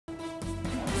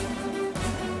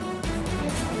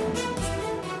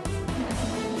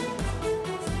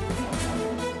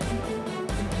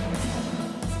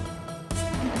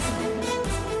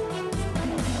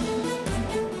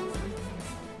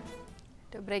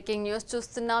Breaking news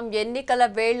చూస్తున్నాం. ఎన్నికల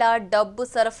వేళ డబ్బు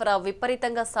సరఫరా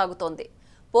విపరీతంగా సాగుతోంది.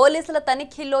 పోలీసుల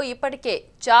తనిఖీల్లో ఇప్పటికే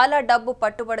చాలా డబ్బు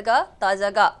పట్టుబడగా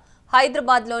తాజాగా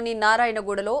హైదరాబాద్లోని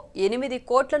నారాయణగూడలో 8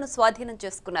 కోట్లను స్వాధీనం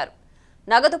చేసుకున్నారు.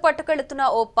 నగదు పట్టుకెళ్తున్న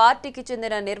ఓ పార్టీకి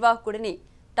చెందిన నిర్వాహకుడిని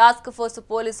టాస్క్ ఫోర్స్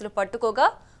పోలీసులు పట్టుకోగా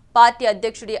పార్టీ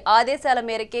అధ్యక్షుడి ఆదేశాల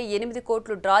మేరకే 8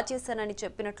 కోట్లు డ్రా చేశానని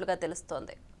చెప్పినట్లుగా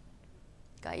తెలుస్తోంది.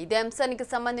 ఇదే అంశానికి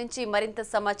సంబంధించి మరింత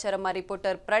సమాచారం మా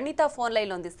రిపోర్టర్ ప్రణీత ఫోన్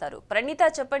లైన్లో అందిస్తారు. ప్రణీత,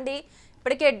 చెప్పండి,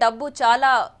 ఇప్పటికే డబ్బు చాలా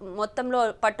మొత్తంలో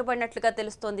పట్టుబడినట్లుగా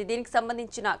తెలుస్తోంది. దీనికి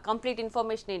సంబంధించిన కంప్లీట్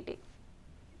ఇన్ఫర్మేషన్ ఏంటి?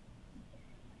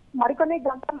 మరికొన్ని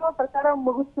గంటల్లో ప్రచారం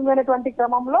ముగుస్తుందనేటువంటి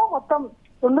క్రమంలో మొత్తం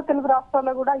 2 తెలుగు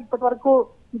రాష్ట్రాల్లో కూడా ఇప్పటి వరకు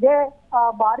ఇదే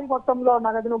భారీ మొత్తంలో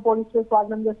నగదును పోలీసులు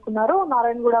స్వాధీనం చేసుకున్నారు.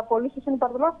 నారాయణగూడ పోలీస్ స్టేషన్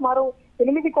పరిధిలో సుమారు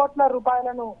 8 కోట్ల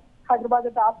రూపాయలను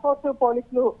హైదరాబాద్ టాస్క్ ఫోర్స్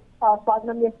పోలీసులు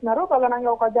స్వాధీనం చేస్తున్నారు. ప్రధానంగా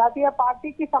ఒక జాతీయ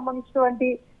పార్టీకి సంబంధించినటువంటి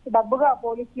డబ్బుగా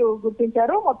పోలీసులు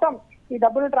గుర్తించారు. మొత్తం ఈ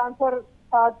డబ్బులు ట్రాన్స్ఫర్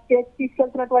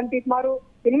తీసుకెళ్తున్నటువంటి సుమారు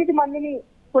 8 మందిని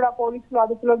కూడా పోలీసులు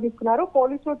అదుపులోకి తీసుకున్నారు.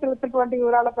 పోలీసులు తెలిపినటువంటి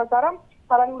వివరాల ప్రకారం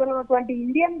తెలంగాణలో ఉన్నటువంటి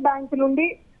ఇండియన్ బ్యాంక్ నుండి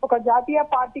ఒక జాతీయ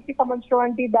పార్టీకి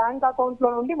సంబంధించినటువంటి బ్యాంక్ అకౌంట్ లో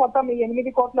నుండి మొత్తం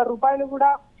 8 కోట్ల రూపాయలు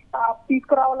కూడా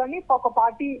తీసుకురావాలని ఒక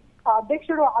పార్టీ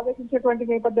అధ్యక్షుడు ఆదేశించేటువంటి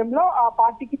నేపథ్యంలో ఆ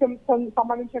పార్టీకి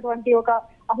సంబంధించినటువంటి ఒక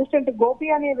అసిస్టెంట్ గోపి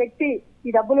అనే వ్యక్తి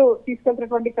ఈ డబ్బులు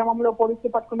తీసుకెళ్తున్నటువంటి క్రమంలో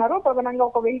పోలీసులు పట్టుకున్నారు. ప్రధానంగా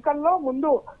ఒక వెహికల్ లో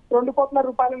ముందు 2 కోట్ల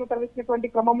రూపాయలను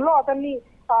తరలించినటువంటి క్రమంలో అతన్ని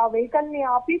ఆ వెహికల్ ని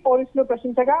ఆపి పోలీసులు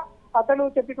ప్రశ్నించగా అతను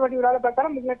చెప్పినటువంటి వివరాల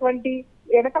ప్రకారం మిగిలినటువంటి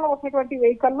వెనకాల వచ్చినటువంటి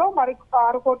వెహికల్ లో మరి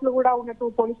 6 కోట్లు కూడా ఉన్నట్టు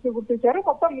పోలీసులు గుర్తించారు.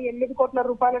 మొత్తం 8 కోట్ల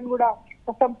రూపాయలను కూడా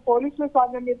మొత్తం పోలీసులు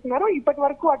స్వాధీనం చేస్తున్నారు. ఇప్పటి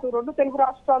వరకు అటు 2 తెలుగు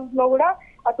రాష్ట్రాల్లో కూడా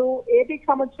అటు ఏపీకి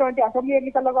సంబంధించినటువంటి అసెంబ్లీ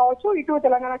ఎన్నికల్లో కావచ్చు, ఇటు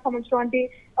తెలంగాణకు సంబంధించినటువంటి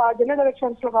జనరల్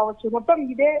ఎలక్షన్స్ లో కావచ్చు, మొత్తం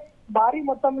ఇదే భారీ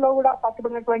మొత్తంలో కూడా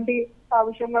పట్టుబడినటువంటి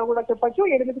విషయంగా కూడా చెప్పొచ్చు.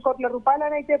 8 కోట్ల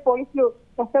రూపాయలను అయితే పోలీసులు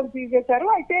ప్రస్తుతం సీజ్ చేశారు.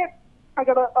 అయితే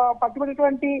అక్కడ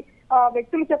పట్టుబడినటువంటి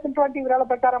వ్యక్తులు చెప్పినటువంటి వివరాల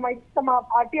ప్రకారం అయితే తమ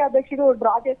పార్టీ అధ్యక్షుడు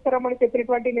డ్రా చేస్తారని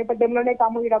చెప్పినటువంటి నేపథ్యంలోనే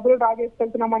తాము ఈ డబ్బులు డ్రా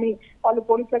చేసుకెళ్తున్నామని వాళ్ళు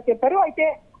పోలీసులకు చెప్పారు. అయితే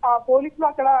పోలీసులు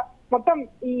అక్కడ మొత్తం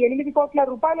ఈ 8 కోట్ల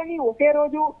రూపాయలని ఒకే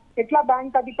రోజు ఎట్లా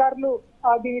బ్యాంక్ అధికారులు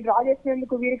దీన్ని డ్రా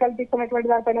చేసేందుకు వీలు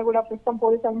కల్పిస్తున్నటువంటి దానిపైన కూడా ప్రస్తుతం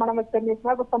పోలీసులు అనుమానం వ్యక్తం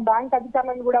చేస్తున్నారు. ప్రస్తుతం బ్యాంక్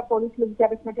అధికారులను కూడా పోలీసులు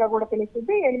విచారిస్తున్నట్టుగా కూడా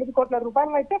తెలుస్తుంది. 8 కోట్ల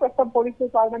రూపాయలను అయితే ప్రస్తుతం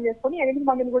పోలీసులు స్వాధీనం చేసుకుని 8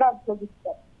 మందిని కూడా అదుపులోకి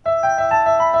తీసుకున్నారు.